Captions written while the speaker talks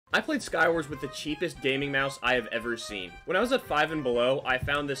I played Skywars with the cheapest gaming mouse I have ever seen. When I was at 5 and below, I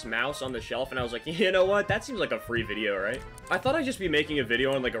found this mouse on the shelf and I was like, you know what? That seems like a free video, right? I thought I'd just be making a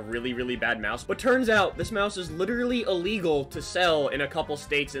video on like a really, really bad mouse, but turns out this mouse is literally illegal to sell in a couple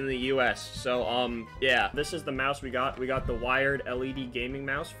states in the US. So, yeah, this is the mouse we got. We got the wired LED gaming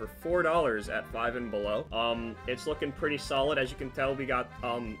mouse for $4 at 5 and below. It's looking pretty solid. As you can tell, we got,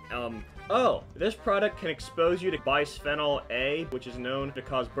 oh, this product can expose you to bisphenol A, which is known to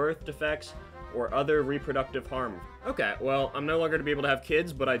cause birth defects or other reproductive harm. Okay, well, I'm no longer to be able to have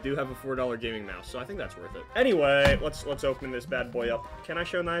kids, but I do have a $4 gaming mouse, so I think that's worth it. Anyway, let's open this bad boy up. Can I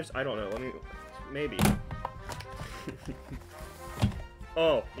show knives? I don't know. Let me, maybe.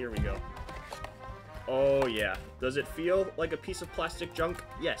 Oh, here we go. Oh yeah. Does it feel like a piece of plastic junk?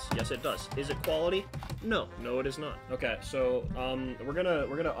 Yes, yes it does. Is it quality? No, no it is not. Okay, so we're gonna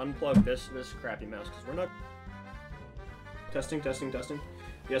unplug this crappy mouse because we're not testing.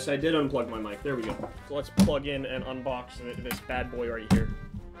 Yes, I did unplug my mic. There we go. So let's plug in and unbox this bad boy right here.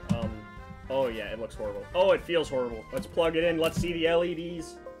 Oh yeah, it looks horrible. Oh, it feels horrible. Let's plug it in. Let's see the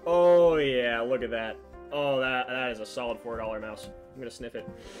LEDs. Oh yeah, look at that. Oh, that is a solid $4 mouse. I'm gonna sniff it.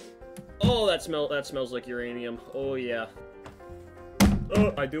 Oh, that smells like uranium. Oh yeah.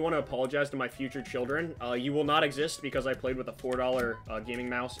 Oh, I do want to apologize to my future children. You will not exist because I played with a $4 gaming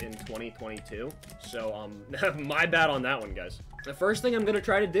mouse in 2022. So, my bad on that one, guys. The first thing I'm gonna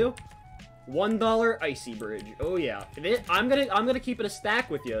try to do, $1 icy bridge. Oh yeah. I'm gonna keep it a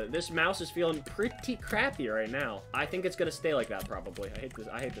stack with you. This mouse is feeling pretty crappy right now. I think it's gonna stay like that probably. I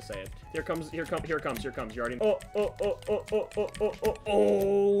hate to say it. Here comes. You already.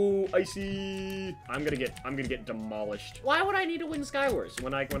 Oh, icy. I'm gonna get demolished. Why would I need to win Skywars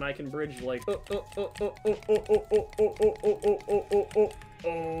when I can bridge like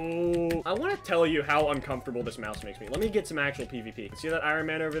Oh, I want to tell you how uncomfortable this mouse makes me. Let me get some actual PvP. See that Iron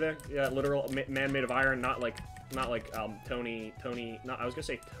Man over there? Yeah, literal man made of iron, not like Tony, I was gonna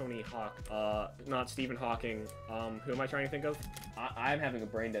say Tony Hawk, not Stephen Hawking. Who am I trying to think of? I'm having a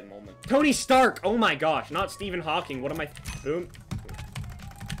brain dead moment. Tony Stark! Oh my gosh, not Stephen Hawking. What am I? Boom.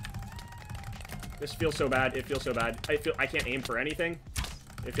 This feels so bad. It feels so bad. I can't aim for anything.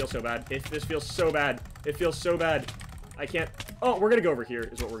 It feels so bad. This feels so bad. It feels so bad. I can't. Oh, we're gonna go over here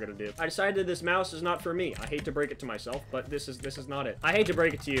is what we're gonna do. I decided this mouse is not for me. I hate to break it to myself, but this is not it. I hate to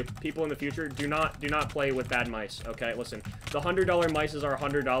break it to you. People in the future, do not play with bad mice, okay? Listen, the $100 mices are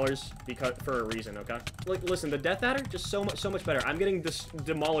 $100 because for a reason, okay? Like, listen, the Death Adder, just so much better. I'm getting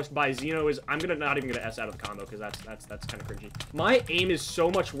demolished by Xeno I'm not even gonna S out of the combo because that's kind of cringy. My aim is so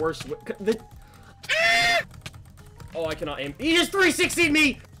much worse with Oh, I cannot aim. He just 360'd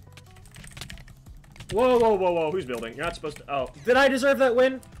me! Whoa, who's building? You're not supposed to- oh. Did I deserve that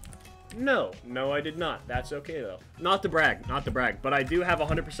win? No, I did not. That's okay, though. Not to brag, but I do have a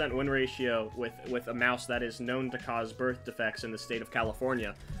 100% win ratio with a mouse that is known to cause birth defects in the state of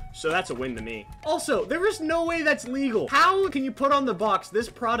California. So that's a win to me. Also, there is no way that's legal. How can you put on the box, this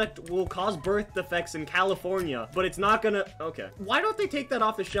product will cause birth defects in California, but it's not gonna, okay. Why don't they take that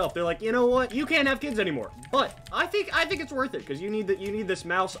off the shelf? They're like, you know what? You can't have kids anymore. But I think it's worth it because you need this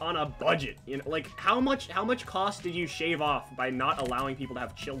mouse on a budget. You know, like how much cost did you shave off by not allowing people to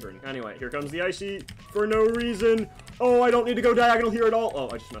have children? Anyway, here comes the icy for no reason. Oh, I don't need to go diagonal here at all. Oh,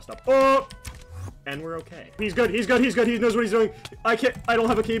 I just messed up. Oh! And we're okay. He's good. He knows what he's doing. I don't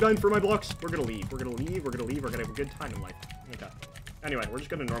have a keybind for my blocks. We're gonna leave. We're gonna have a good time in life. Okay. Anyway, we're just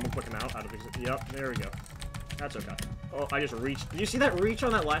gonna normal click him out of his, yep, there we go. That's okay. Oh, I just reached. Did you see that reach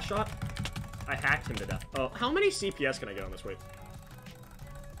on that last shot? I hacked him to death. Oh, how many CPS can I get on this? Wait.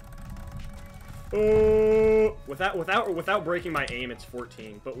 Oh, without breaking my aim, it's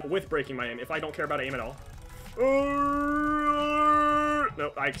 14. But with breaking my aim, if I don't care about aim at all.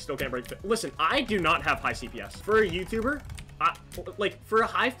 No, I still can't break it. Listen, I do not have high CPS. For a YouTuber, like, for a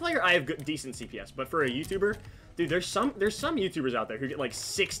Hive player, I have good, decent CPS. But for a YouTuber, dude, there's some YouTubers out there who get, like,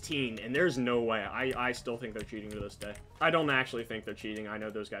 16, and there's no way. I still think they're cheating to this day. I don't actually think they're cheating. I know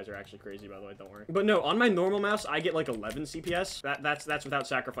those guys are actually crazy, by the way, don't worry. But no, on my normal mouse, I get, like, 11 CPS. That's without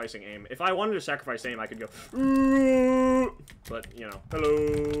sacrificing aim. If I wanted to sacrifice aim, I could go, ooh, but, you know,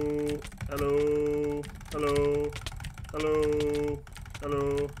 hello.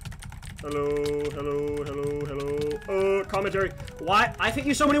 Commentary. Why? I hit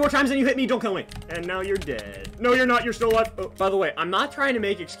you so many more times than you hit me. Don't kill me. And now you're dead. No, you're not. You're still alive. Oh, by the way, I'm not trying to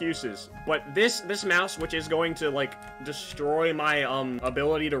make excuses, but this mouse, which is going to, like, destroy my,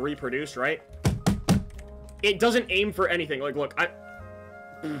 ability to reproduce, right? It doesn't aim for anything. Like, look,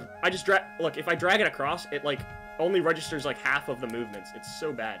 I just look, if I drag it across, it, like, only registers, like, half of the movements. It's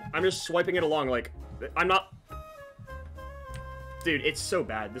so bad. I'm just swiping it along, like, I'm not... Dude, it's so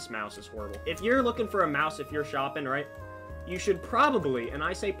bad. This mouse is horrible. If you're looking for a mouse, if you're shopping, right, you should probably, and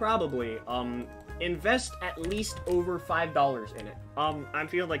I say probably, invest at least over $5 in it. I'm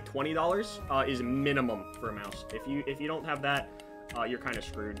feeling like $20 is minimum for a mouse. If you don't have that, you're kind of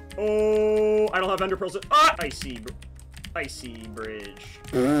screwed. Oh, I don't have ender pearls. Ah, I see bridge.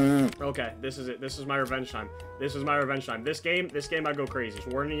 Okay, this is it. This is my revenge time. This is my revenge time. This game I go crazy. Just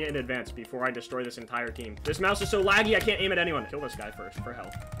warning you in advance before I destroy this entire team. This mouse is so laggy I can't aim at anyone. Kill this guy first for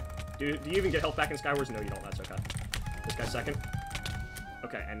health. Do you even get health back in Skywars? No, you don't. That's okay. This guy second.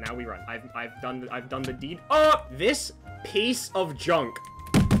 Okay, and now we run. I've done the deed. Oh, this piece of junk.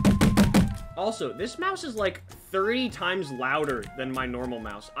 Also, this mouse is like 30 times louder than my normal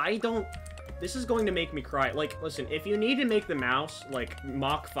mouse. This is going to make me cry. Like, listen, if you need to make the mouse, like,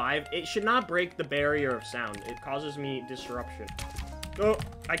 Mach 5, it should not break the barrier of sound. It causes me disruption. Oh,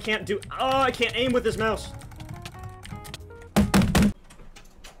 I can't aim with this mouse.